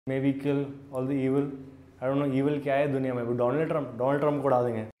Maybe kill all the evil. I don't know evil क्या है दुनिया में. Donald Trump को उड़ा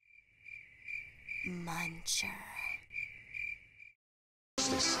देंगे. Muncher. In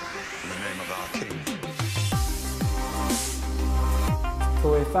the name of our king.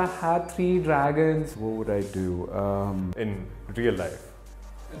 So if I had 3 dragons, what would I do in real life?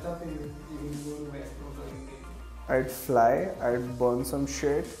 I'd fly, I'd burn some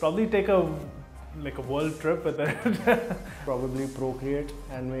shit. Probably take a world trip with it. Probably procreate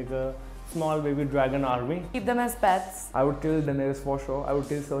and make a small baby dragon army. Keep them as pets. I would kill Daenerys for sure. I would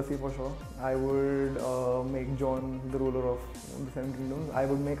kill Cersei for sure. I would make Jon the ruler of the Seven Kingdoms. I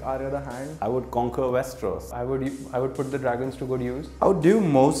would make Arya the Hand. I would conquer Westeros. I would put the dragons to good use. I would do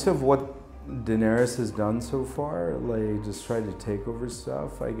most of what Daenerys has done so far, like just try to take over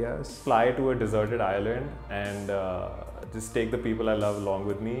stuff, I guess. Fly to a deserted island and just take the people I love along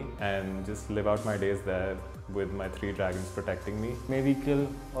with me and just live out my days there with my 3 dragons protecting me. Maybe kill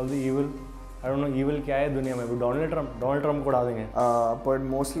all the evil. I don't know evil क्या है दुनिया में. Donald Trump को उड़ा देंगे. But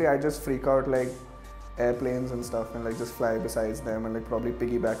mostly I just freak out like airplanes and stuff and like just fly besides them and like probably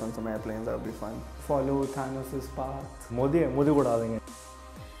piggyback on some airplanes. That would be fun. Follow Thanos' path. Modi को उड़ा देंगे.